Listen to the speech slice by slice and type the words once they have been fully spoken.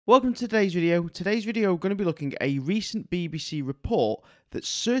Welcome to today's video. Today's video, we're going to be looking at a recent BBC report that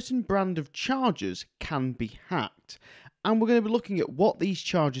certain brand of chargers can be hacked. And we're going to be looking at what these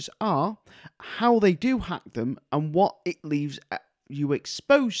chargers are, how they do hack them, and what it leaves you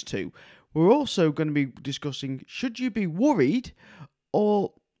exposed to. We're also going to be discussing, should you be worried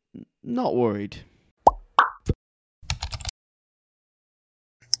or not worried?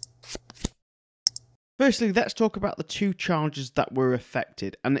 Firstly, let's talk about the two chargers that were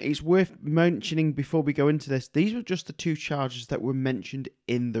affected, and it's worth mentioning before we go into this, these were just the two chargers that were mentioned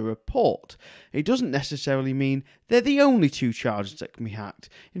in the report. It doesn't necessarily mean they're the only two chargers that can be hacked.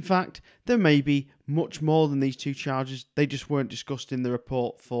 In fact, there may be much more than these two chargers, they just weren't discussed in the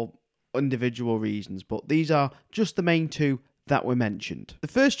report for individual reasons, but these are just the main two that were mentioned. The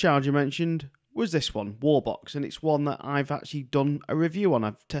first charger mentioned was this one, Wallbox, and it's one that I've actually done a review on.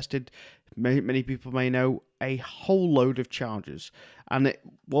 I've tested, many people may know, a whole load of chargers, and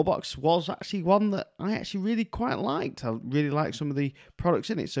Wallbox was actually one that I actually really quite liked. I really liked some of the products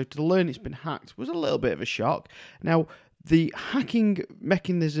in it, so to learn it's been hacked was a little bit of a shock. Now, the hacking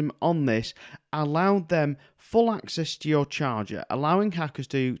mechanism on this allowed them full access to your charger, allowing hackers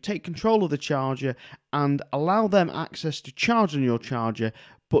to take control of the charger and allow them access to charge on your charger,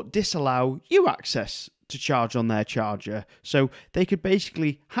 but disallow you access to charge on their charger. So they could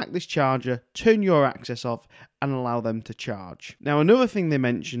basically hack this charger, turn your access off, and allow them to charge. Now, another thing they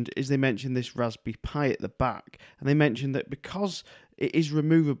mentioned is they mentioned this Raspberry Pi at the back, and they mentioned that because it is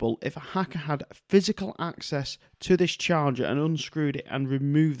removable, if a hacker had physical access to this charger and unscrewed it and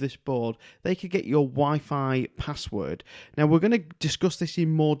removed this board, they could get your Wi-Fi password. Now, we're going to discuss this in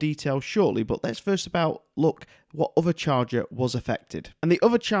more detail shortly, but let's first look what other charger was affected. And the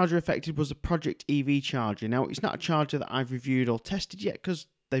other charger affected was the Project EV charger. Now, it's not a charger that I've reviewed or tested yet because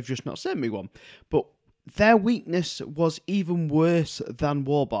they've just not sent me one, but their weakness was even worse than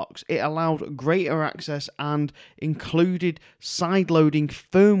Wallbox. It allowed greater access and included side-loading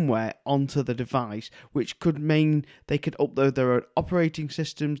firmware onto the device, which could mean they could upload their own operating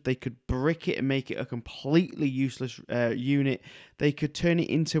systems, they could brick it and make it a completely useless unit, they could turn it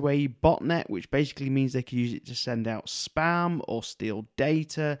into a botnet, which basically means they could use it to send out spam or steal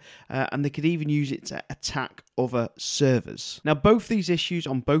data, and they could even use it to attack other servers. Now, both these issues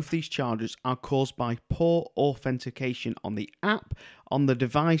on both these chargers are caused by poor authentication on the app on the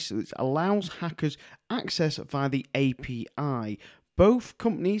device, which allows hackers access via the API. Both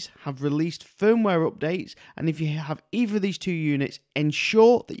companies have released firmware updates, and if you have either of these two units,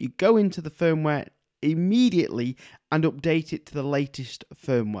 ensure that you go into the firmware immediately and update it to the latest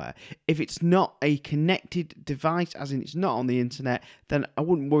firmware. If it's not a connected device, as in it's not on the internet, then I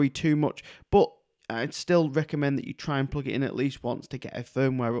wouldn't worry too much, but I'd still recommend that you try and plug it in at least once to get a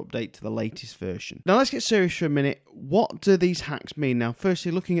firmware update to the latest version. Now, let's get serious for a minute. What do these hacks mean? Now,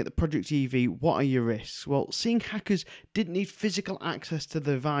 firstly, looking at the Project EV, what are your risks? Well, seeing hackers didn't need physical access to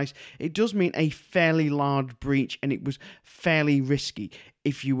the device, it does mean a fairly large breach, and it was fairly risky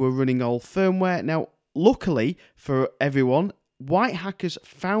if you were running old firmware. Now, luckily for everyone, white hackers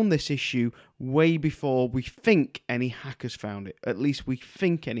found this issue way before we think any hackers found it. At least we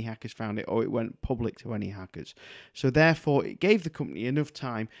think any hackers found it, or it went public to any hackers. So therefore, it gave the company enough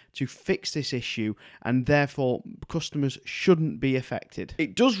time to fix this issue, and therefore customers shouldn't be affected.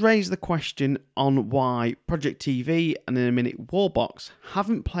 It does raise the question on why Project TV and in a minute Wallbox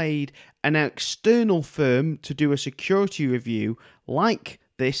haven't paid an external firm to do a security review like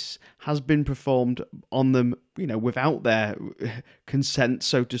this has been performed on them, without their consent,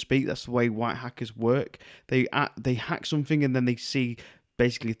 so to speak. That's the way white hackers work. They hack something and then they see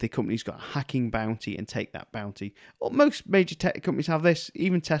basically if the company's got a hacking bounty and take that bounty. Well, most major tech companies have this,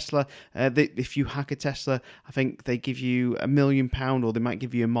 even Tesla. If you hack a Tesla, I think they give you £1 million, or they might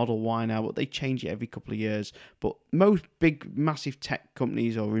give you a Model Y now, but they change it every couple of years. But most big, massive tech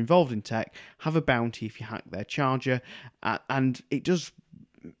companies or involved in tech have a bounty if you hack their charger, and it does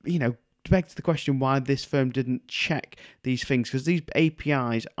begs the question why this firm didn't check these things, because these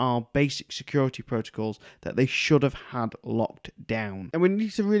APIs are basic security protocols that they should have had locked down. And we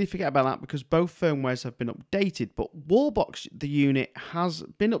need to really forget about that, because both firmwares have been updated, but Wallbox, the unit, has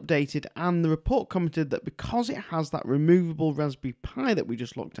been updated, and the report commented that because it has that removable Raspberry Pi that we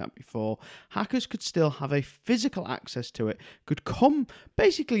just looked at before, hackers could still have a physical access to it, could come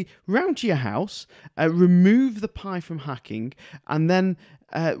basically round to your house, remove the Pi from hacking, and then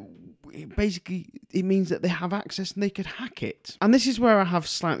basically it means that they have access and they could hack it. And this is where I have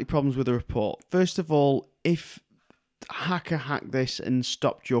slightly problems with the report. First of all, if a hacker hacked this and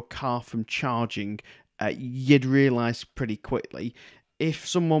stopped your car from charging, you'd realise pretty quickly. If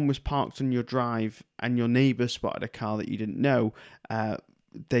someone was parked on your drive and your neighbour spotted a car that you didn't know,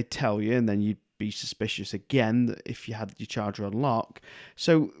 they'd tell you, and then you'd be suspicious again if you had your charger on lock.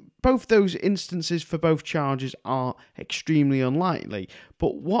 So both those instances for both chargers are extremely unlikely.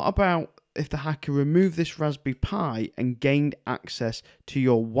 But what about if the hacker removed this Raspberry Pi and gained access to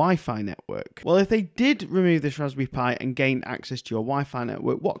your Wi-Fi network? Well, if they did remove this Raspberry Pi and gained access to your Wi-Fi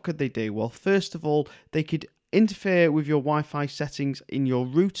network, what could they do? Well, first of all, they could interfere with your Wi-Fi settings in your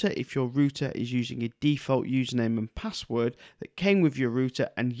router if your router is using a default username and password that came with your router.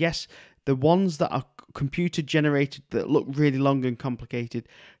 And yes, the ones that are computer generated that look really long and complicated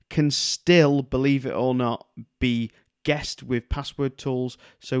can still, believe it or not, be guessed with password tools.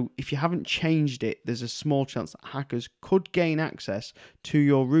 So if you haven't changed it, there's a small chance that hackers could gain access to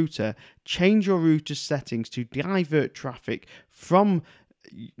your router, change your router's settings to divert traffic from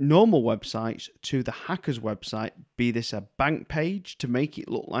normal websites to the hacker's website, be this a bank page to make it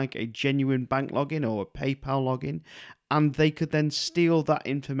look like a genuine bank login or a PayPal login, and they could then steal that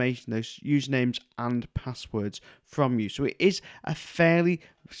information, those usernames and passwords from you. So it is a fairly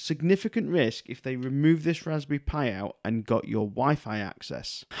significant risk if they remove this Raspberry Pi out and got your Wi-Fi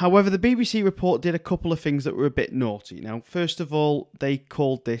access. However, the BBC report did a couple of things that were a bit naughty. Now, first of all, they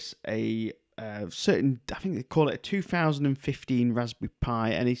called this a I think they call it a 2015 Raspberry Pi,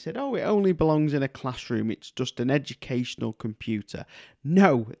 and he said, oh, it only belongs in a classroom, it's just an educational computer.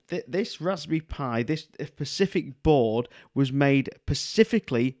 No, this Raspberry Pi, this specific board was made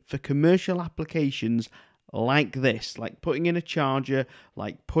specifically for commercial applications like this, like putting in a charger,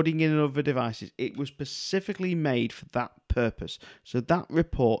 like putting in other devices. It was specifically made for that purpose. So that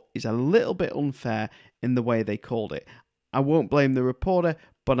report is a little bit unfair in the way they called it. I won't blame the reporter,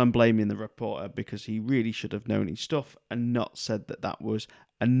 but I'm blaming the reporter because he really should have known his stuff and not said that that was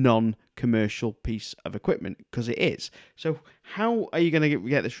a non-commercial piece of equipment, because it is. So how are you going to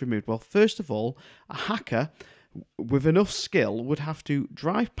get this removed? Well, first of all, a hacker with enough skill would have to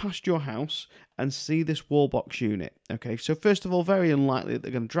drive past your house and see this Wallbox unit. Okay, so first of all, very unlikely that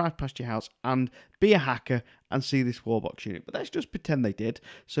they're going to drive past your house and be a hacker and see this Wallbox unit. But let's just pretend they did.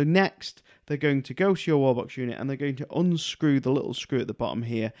 So next, they're going to go to your Wallbox unit and they're going to unscrew the little screw at the bottom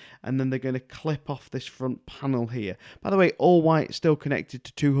here, and then they're going to clip off this front panel here. By the way, all white, still connected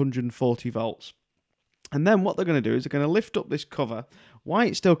to 240 volts. And then what they're going to do is they're going to lift up this cover while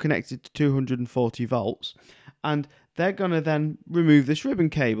it's still connected to 240 volts, and they're going to then remove this ribbon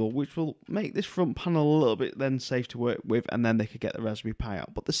cable, which will make this front panel a little bit then safe to work with, and then they could get the Raspberry Pi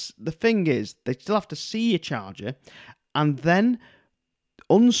out. But the thing is, they still have to see your charger and then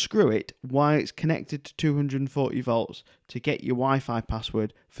unscrew it while it's connected to 240 volts to get your Wi-Fi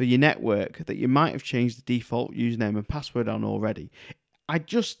password for your network that you might have changed the default username and password on already. I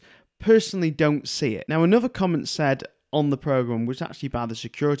just personally don't see it. Now, another comment said on the program was actually by the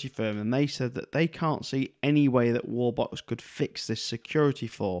security firm, and they said that they can't see any way that Wallbox could fix this security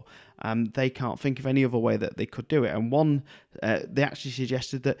flaw. They can't think of any other way that they could do it. And they actually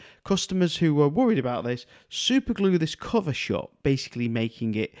suggested that customers who were worried about this super glue this cover shut, basically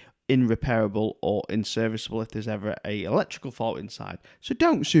making it irreparable or inserviceable if there's ever a electrical fault inside. So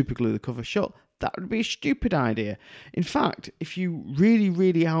don't super glue the cover shut. That would be a stupid idea. In fact, if you really,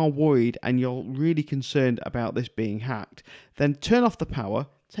 really are worried and you're really concerned about this being hacked, then turn off the power,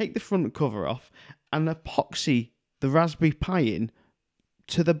 take the front cover off, and epoxy the Raspberry Pi in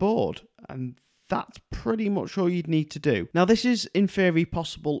to the board. And that's pretty much all you'd need to do. Now, this is in theory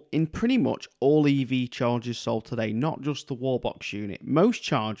possible in pretty much all EV chargers sold today, not just the Wallbox unit. Most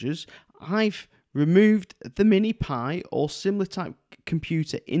chargers, I've removed the mini Pi or similar type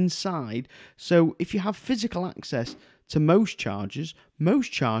computer inside, so if you have physical access to most chargers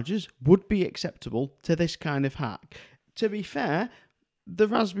would be acceptable to this kind of hack. To be fair, the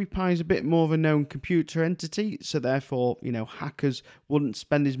Raspberry Pi is a bit more of a known computer entity, so therefore, hackers wouldn't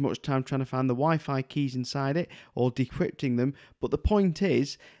spend as much time trying to find the Wi-Fi keys inside it or decrypting them. But the point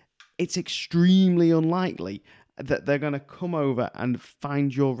is, it's extremely unlikely that they're going to come over and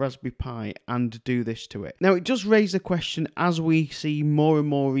find your Raspberry Pi and do this to it. Now, it does raise the question, as we see more and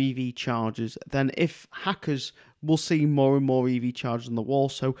more EV chargers, then if hackers will see more and more EV chargers on the wall,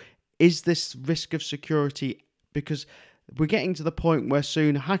 so is this risk of security? Because we're getting to the point where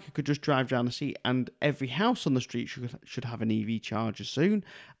soon a hacker could just drive down the street and every house on the street should have an EV charger soon.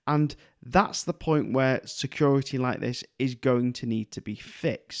 And that's the point where security like this is going to need to be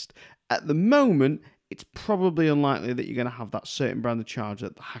fixed. At the moment, it's probably unlikely that you're going to have that certain brand of charger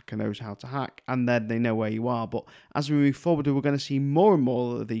that the hacker knows how to hack, and then they know where you are. But as we move forward, we're going to see more and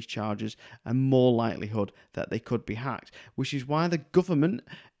more of these chargers and more likelihood that they could be hacked, which is why the government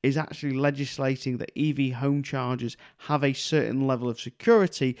is actually legislating that EV home chargers have a certain level of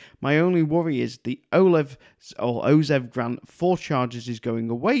security. My only worry is the OLEV or OZEV grant for chargers is going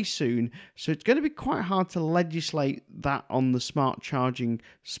away soon, so it's going to be quite hard to legislate that on the smart charging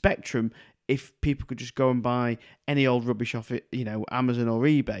spectrum if people could just go and buy any old rubbish off it, Amazon or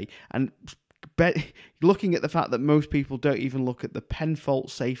eBay. And looking at the fact that most people don't even look at the pen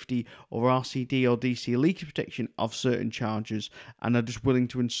fault safety or RCD or DC leakage protection of certain chargers and are just willing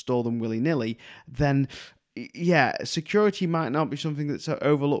to install them willy-nilly, then yeah, security might not be something that's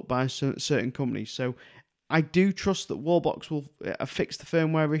overlooked by certain companies. So I do trust that Wallbox will fix the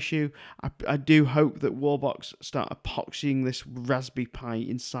firmware issue. I do hope that Wallbox start epoxying this Raspberry Pi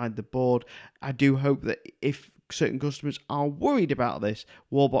inside the board. I do hope that if certain customers are worried about this,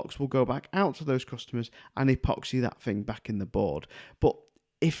 Wallbox will go back out to those customers and epoxy that thing back in the board. But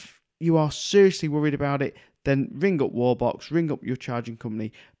if you are seriously worried about it, then ring up Wallbox, ring up your charging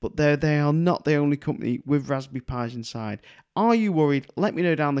company. But they are not the only company with Raspberry Pis inside. Are you worried? Let me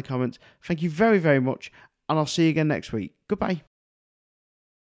know down in the comments. Thank you very, very much, and I'll see you again next week. Goodbye.